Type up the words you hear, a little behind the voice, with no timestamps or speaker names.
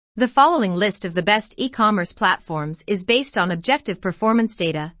The following list of the best e-commerce platforms is based on objective performance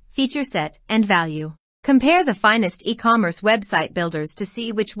data, feature set, and value. Compare the finest e-commerce website builders to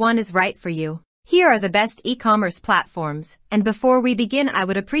see which one is right for you. Here are the best e-commerce platforms, and before we begin, I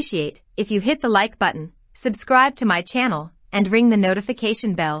would appreciate if you hit the like button, subscribe to my channel, and ring the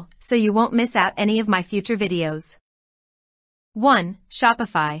notification bell so you won't miss out any of my future videos. 1.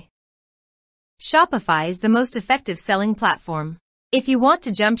 Shopify. Shopify is the most effective selling platform. If you want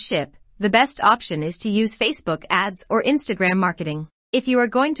to jump ship, the best option is to use Facebook ads or Instagram marketing. If you are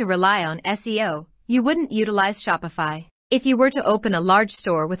going to rely on SEO, you wouldn't utilize Shopify. If you were to open a large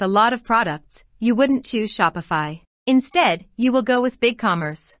store with a lot of products, you wouldn't choose Shopify. Instead, you will go with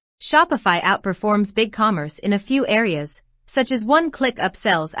BigCommerce. Shopify outperforms BigCommerce in a few areas, such as one-click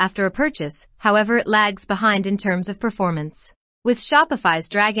upsells after a purchase, however it lags behind in terms of performance. With Shopify's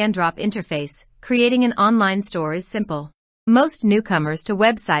drag-and-drop interface, creating an online store is simple. Most newcomers to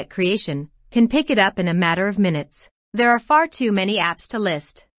website creation can pick it up in a matter of minutes. There are far too many apps to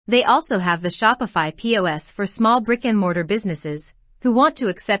list. They also have the Shopify POS for small brick-and-mortar businesses who want to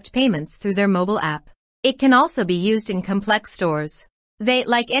accept payments through their mobile app. It can also be used in complex stores. They,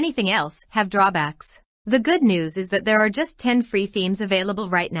 like anything else, have drawbacks. The good news is that there are just 10 free themes available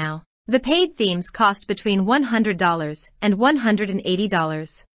right now. The paid themes cost between $100 and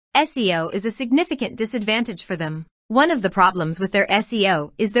 $180. SEO is a significant disadvantage for them. One of the problems with their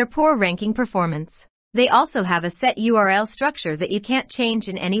SEO is their poor ranking performance. They also have a set URL structure that you can't change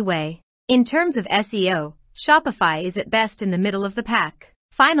in any way. In terms of SEO, Shopify is at best in the middle of the pack.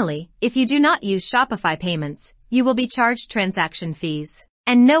 Finally, if you do not use Shopify payments, you will be charged transaction fees.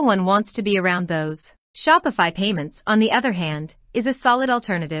 And no one wants to be around those. Shopify payments, on the other hand, is a solid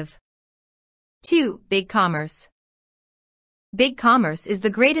alternative. 2. BigCommerce. BigCommerce is the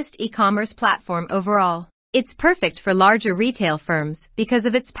greatest e-commerce platform overall. It's perfect for larger retail firms because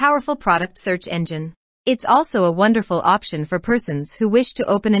of its powerful product search engine. It's also a wonderful option for persons who wish to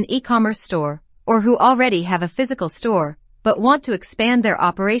open an e-commerce store or who already have a physical store but want to expand their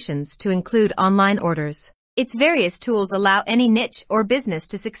operations to include online orders. Its various tools allow any niche or business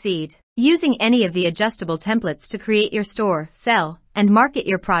to succeed. Using any of the adjustable templates to create your store, sell, and market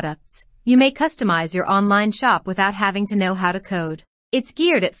your products, you may customize your online shop without having to know how to code. It's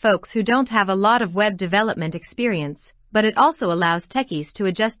geared at folks who don't have a lot of web development experience, but it also allows techies to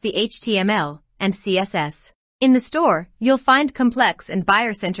adjust the HTML and CSS. In the store, you'll find complex and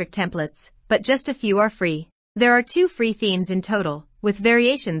buyer-centric templates, but just a few are free. There are 2 free themes in total, with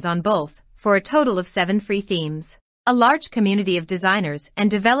variations on both, for a total of 7 free themes. A large community of designers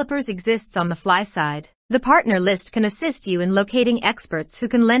and developers exists on the Fly side. The partner list can assist you in locating experts who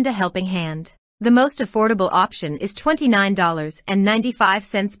can lend a helping hand. The most affordable option is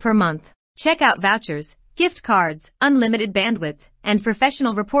 $29.95 per month. Checkout vouchers, gift cards, unlimited bandwidth, and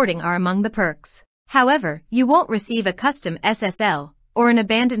professional reporting are among the perks. However, you won't receive a custom SSL or an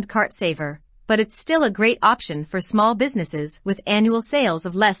abandoned cart saver, but it's still a great option for small businesses with annual sales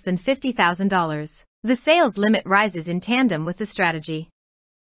of less than $50,000. The sales limit rises in tandem with the strategy.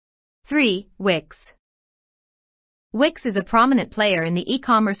 3. Wix. Wix is a prominent player in the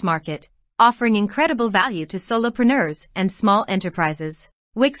e-commerce market, offering incredible value to solopreneurs and small enterprises.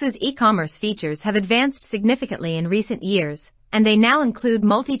 Wix's e-commerce features have advanced significantly in recent years, and they now include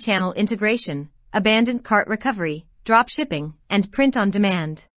multi-channel integration, abandoned cart recovery, drop shipping, and print on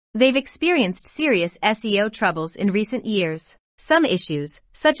demand. They've experienced serious SEO troubles in recent years. Some issues,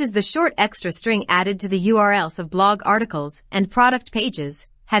 such as the short extra string added to the URLs of blog articles and product pages,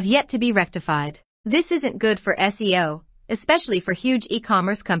 have yet to be rectified. This isn't good for SEO, especially for huge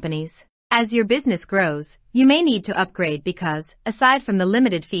e-commerce companies. As your business grows, you may need to upgrade because, aside from the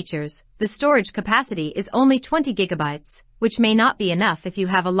limited features, the storage capacity is only 20 gigabytes, which may not be enough if you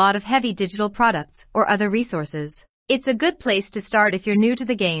have a lot of heavy digital products or other resources. It's a good place to start if you're new to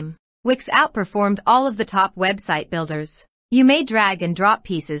the game. Wix outperformed all of the top website builders. You may drag and drop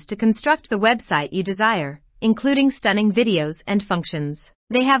pieces to construct the website you desire, including stunning videos and functions.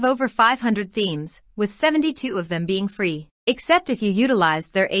 They have over 500 themes, with 72 of them being free. Except if you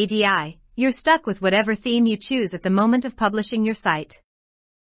utilized their ADI, you're stuck with whatever theme you choose at the moment of publishing your site.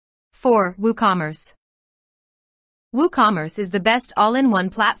 4. WooCommerce. WooCommerce is the best all-in-one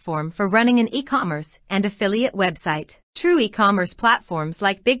platform for running an e-commerce and affiliate website. True e-commerce platforms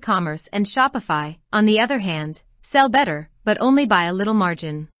like BigCommerce and Shopify, on the other hand, sell better, but only by a little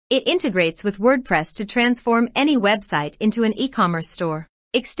margin. It integrates with WordPress to transform any website into an e-commerce store.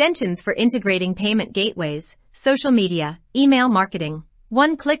 Extensions for integrating payment gateways, social media, email marketing,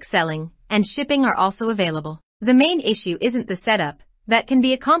 one-click selling, and shipping are also available. The main issue isn't the setup, that can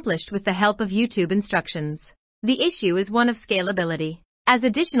be accomplished with the help of YouTube instructions. The issue is one of scalability. As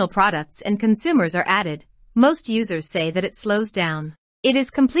additional products and consumers are added, most users say that it slows down. It is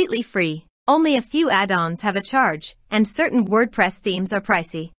completely free. Only a few add-ons have a charge, and certain WordPress themes are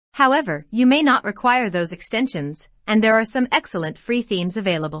pricey. However, you may not require those extensions, and there are some excellent free themes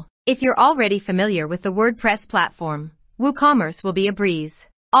available. If you're already familiar with the WordPress platform, WooCommerce will be a breeze.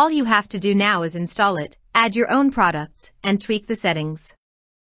 All you have to do now is install it, add your own products, and tweak the settings.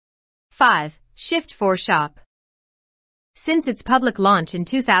 5. Shift4Shop. Since its public launch in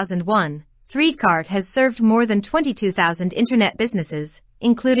 2001, ThreadCart has served more than 22,000 internet businesses,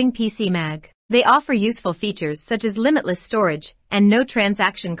 including PCMag. They offer useful features such as limitless storage and no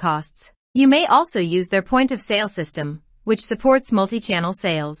transaction costs. You may also use their point-of-sale system, which supports multi-channel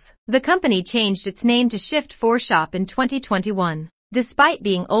sales. The company changed its name to Shift4Shop in 2021. Despite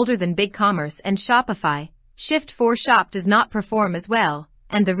being older than BigCommerce and Shopify, Shift4Shop does not perform as well,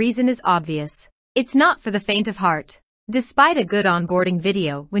 and the reason is obvious. It's not for the faint of heart. Despite a good onboarding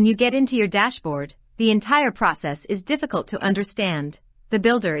video, when you get into your dashboard, the entire process is difficult to understand. The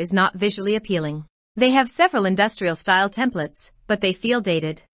builder is not visually appealing. They have several industrial-style templates, but they feel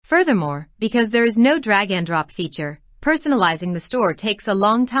dated. Furthermore, because there is no drag-and-drop feature, personalizing the store takes a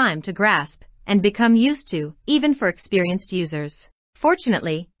long time to grasp and become used to, even for experienced users.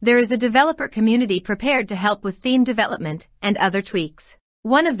 Fortunately, there is a developer community prepared to help with theme development and other tweaks.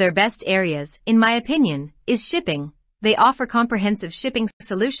 One of their best areas, in my opinion, is shipping. They offer comprehensive shipping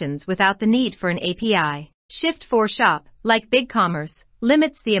solutions without the need for an API. Shift4Shop, like BigCommerce,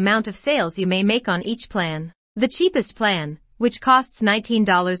 limits the amount of sales you may make on each plan. The cheapest plan, which costs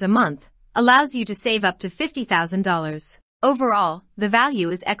 $19 a month, allows you to save up to $50,000. Overall, the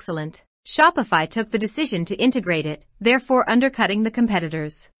value is excellent. Shopify took the decision to integrate it, therefore undercutting the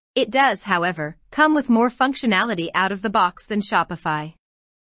competitors. It does, however, come with more functionality out of the box than Shopify.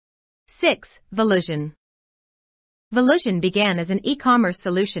 6. Volusion. Volusion began as an e-commerce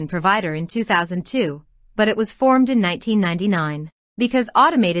solution provider in 2002, but it was formed in 1999. Because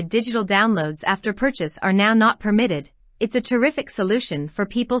automated digital downloads after purchase are now not permitted, it's a terrific solution for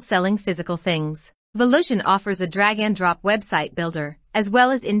people selling physical things. Volusion offers a drag-and-drop website builder, as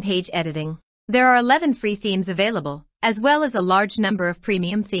well as in-page editing. There are 11 free themes available, as well as a large number of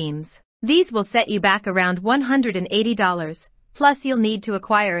premium themes. These will set you back around $180, plus you'll need to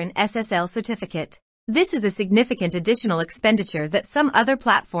acquire an SSL certificate. This is a significant additional expenditure that some other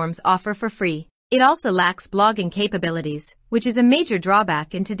platforms offer for free. It also lacks blogging capabilities, which is a major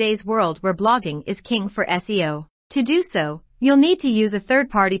drawback in today's world where blogging is king for SEO. To do so, you'll need to use a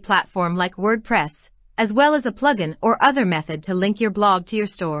third-party platform like WordPress, as well as a plugin or other method to link your blog to your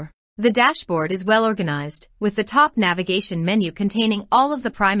store. The dashboard is well organized, with the top navigation menu containing all of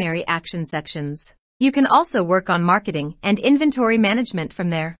the primary action sections. You can also work on marketing and inventory management from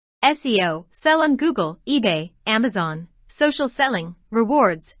there. SEO, sell on Google, eBay, Amazon, social selling,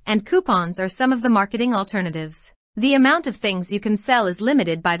 rewards, and coupons are some of the marketing alternatives. The amount of things you can sell is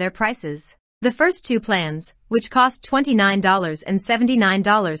limited by their prices. The first two plans, which cost $29 and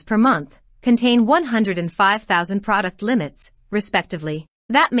 $79 per month, contain 105,000 product limits, respectively.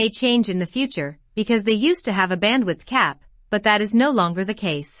 That may change in the future, because they used to have a bandwidth cap, but that is no longer the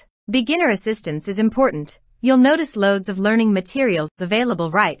case. Beginner assistance is important. You'll notice loads of learning materials available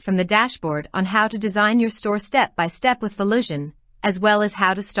right from the dashboard on how to design your store step by step with Volusion, as well as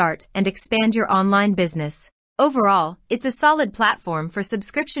how to start and expand your online business. Overall, it's a solid platform for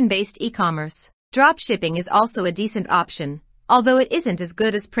subscription-based e-commerce. Dropshipping is also a decent option, although it isn't as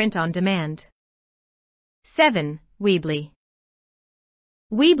good as print on demand. 7. Weebly.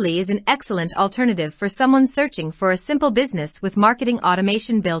 Weebly is an excellent alternative for someone searching for a simple business with marketing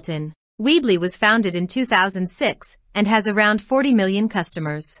automation built in. Weebly was founded in 2006 and has around 40 million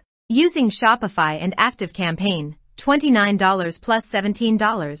customers. Using Shopify and ActiveCampaign, $29 plus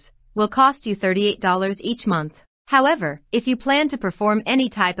 $17 will cost you $38 each month. However, if you plan to perform any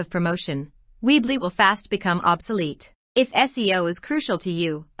type of promotion, Weebly will fast become obsolete. If SEO is crucial to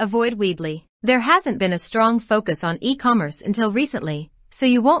you, avoid Weebly. There hasn't been a strong focus on e-commerce until recently, so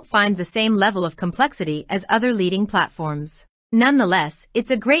you won't find the same level of complexity as other leading platforms. Nonetheless, it's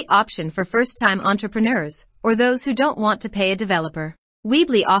a great option for first-time entrepreneurs or those who don't want to pay a developer.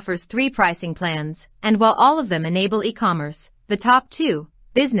 Weebly offers 3 pricing plans, and while all of them enable e-commerce, the top 2,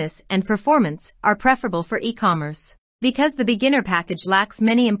 business and performance, are preferable for e-commerce. Because the beginner package lacks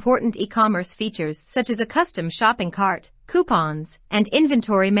many important e-commerce features such as a custom shopping cart, coupons, and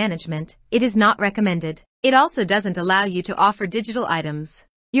inventory management, it is not recommended. It also doesn't allow you to offer digital items.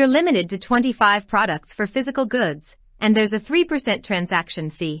 You're limited to 25 products for physical goods, and there's a 3% transaction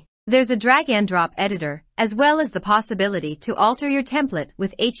fee. There's a drag-and-drop editor, as well as the possibility to alter your template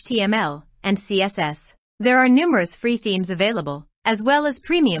with HTML and CSS. There are numerous free themes available, as well as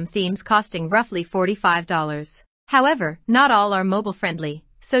premium themes costing roughly $45. However, not all are mobile-friendly,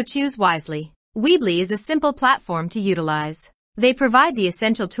 so choose wisely. Weebly is a simple platform to utilize. They provide the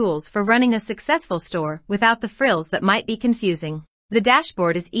essential tools for running a successful store without the frills that might be confusing. The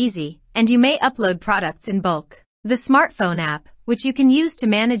dashboard is easy, and you may upload products in bulk. The smartphone app, which you can use to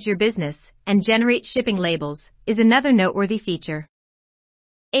manage your business and generate shipping labels, is another noteworthy feature.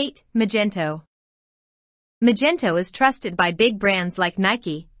 8. Magento. Magento is trusted by big brands like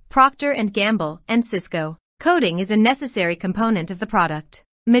Nike, Procter & Gamble, and Cisco. Coding is a necessary component of the product.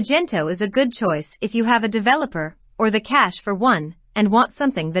 Magento is a good choice if you have a developer or the cash for one and want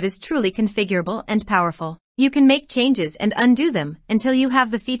something that is truly configurable and powerful. You can make changes and undo them until you have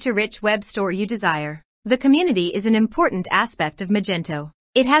the feature-rich web store you desire. The community is an important aspect of Magento.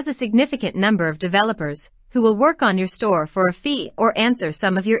 It has a significant number of developers who will work on your store for a fee or answer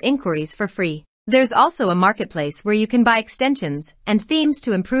some of your inquiries for free. There's also a marketplace where you can buy extensions and themes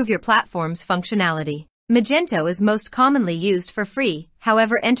to improve your platform's functionality. Magento is most commonly used for free,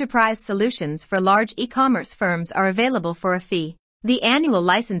 however, enterprise solutions for large e-commerce firms are available for a fee. The annual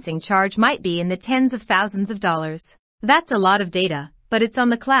licensing charge might be in the tens of thousands of dollars. That's a lot of data, but it's on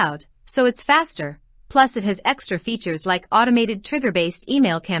the cloud, so it's faster. Plus it has extra features like automated trigger-based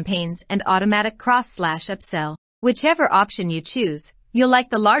email campaigns and automatic cross/upsell. Whichever option you choose, you'll like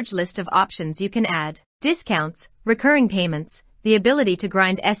the large list of options you can add. Discounts, recurring payments, the ability to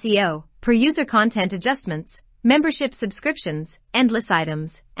grind SEO, per-user content adjustments, membership subscriptions, endless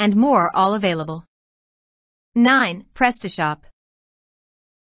items, and more are all available. 9. Prestashop.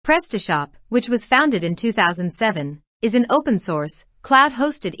 Prestashop, which was founded in 2007, is an open-source,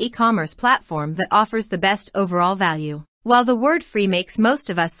 cloud-hosted e-commerce platform that offers the best overall value. While the word free makes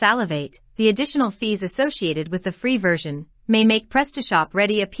most of us salivate, the additional fees associated with the free version may make Prestashop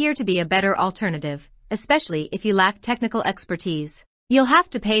Ready appear to be a better alternative, especially if you lack technical expertise. You'll have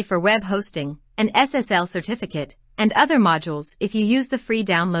to pay for web hosting, an SSL certificate, and other modules if you use the free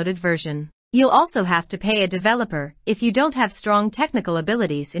downloaded version. You'll also have to pay a developer if you don't have strong technical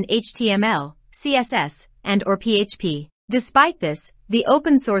abilities in HTML, CSS, and/or PHP. Despite this, the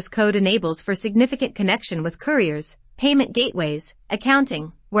open source code enables for significant connection with couriers, payment gateways,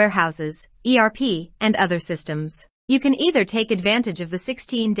 accounting, warehouses, ERP, and other systems. You can either take advantage of the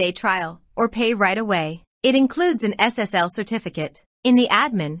 16-day trial or pay right away. It includes an SSL certificate. In the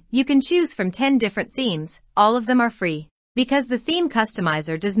admin, you can choose from 10 different themes. All of them are free. Because the theme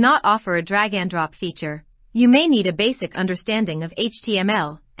customizer does not offer a drag-and-drop feature, you may need a basic understanding of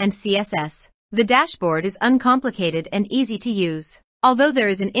HTML and CSS. The dashboard is uncomplicated and easy to use. Although there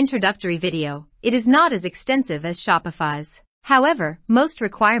is an introductory video, it is not as extensive as Shopify's. However, most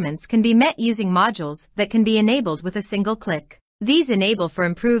requirements can be met using modules that can be enabled with a single click. These enable for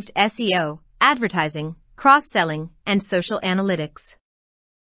improved SEO, advertising, cross-selling, and social analytics.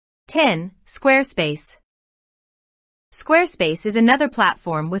 10. Squarespace. Squarespace is another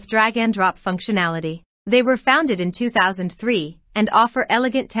platform with drag-and-drop functionality. They were founded in 2003 and offer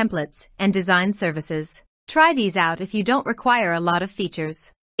elegant templates and design services. Try these out if you don't require a lot of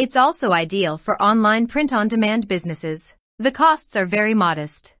features. It's also ideal for online print-on-demand businesses. The costs are very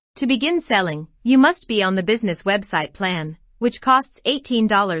modest. To begin selling, you must be on the business website plan, which costs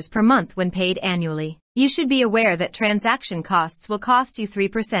 $18 per month when paid annually. You should be aware that transaction costs will cost you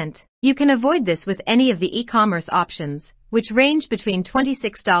 3%. You can avoid this with any of the e-commerce options, which range between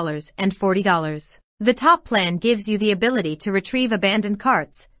 $26 and $40. The top plan gives you the ability to retrieve abandoned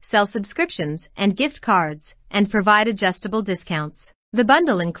carts, sell subscriptions and gift cards, and provide adjustable discounts. The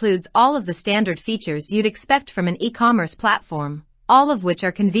bundle includes all of the standard features you'd expect from an e-commerce platform, all of which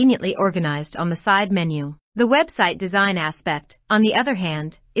are conveniently organized on the side menu. The website design aspect, on the other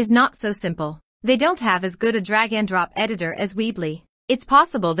hand, is not so simple. They don't have as good a drag-and-drop editor as Weebly. It's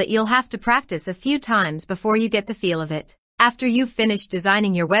possible that you'll have to practice a few times before you get the feel of it. After you've finished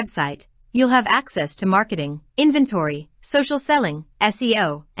designing your website, you'll have access to marketing, inventory, social selling,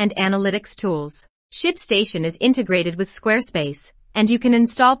 SEO, and analytics tools. ShipStation is integrated with Squarespace, and you can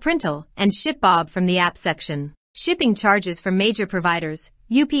install Printl and ShipBob from the app section. Shipping charges from major providers,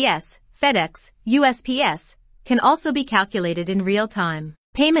 UPS, FedEx, USPS, can also be calculated in real time.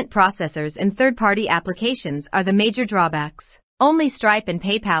 Payment processors and third-party applications are the major drawbacks. Only Stripe and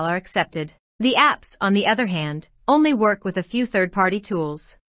PayPal are accepted. The apps, on the other hand, only work with a few third-party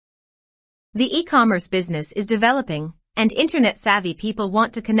tools. The e-commerce business is developing, and internet-savvy people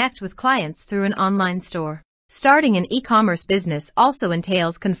want to connect with clients through an online store. Starting an e-commerce business also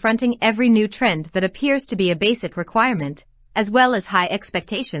entails confronting every new trend that appears to be a basic requirement, as well as high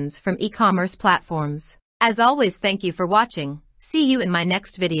expectations from e-commerce platforms. As always, thank you for watching. See you in my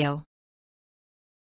next video.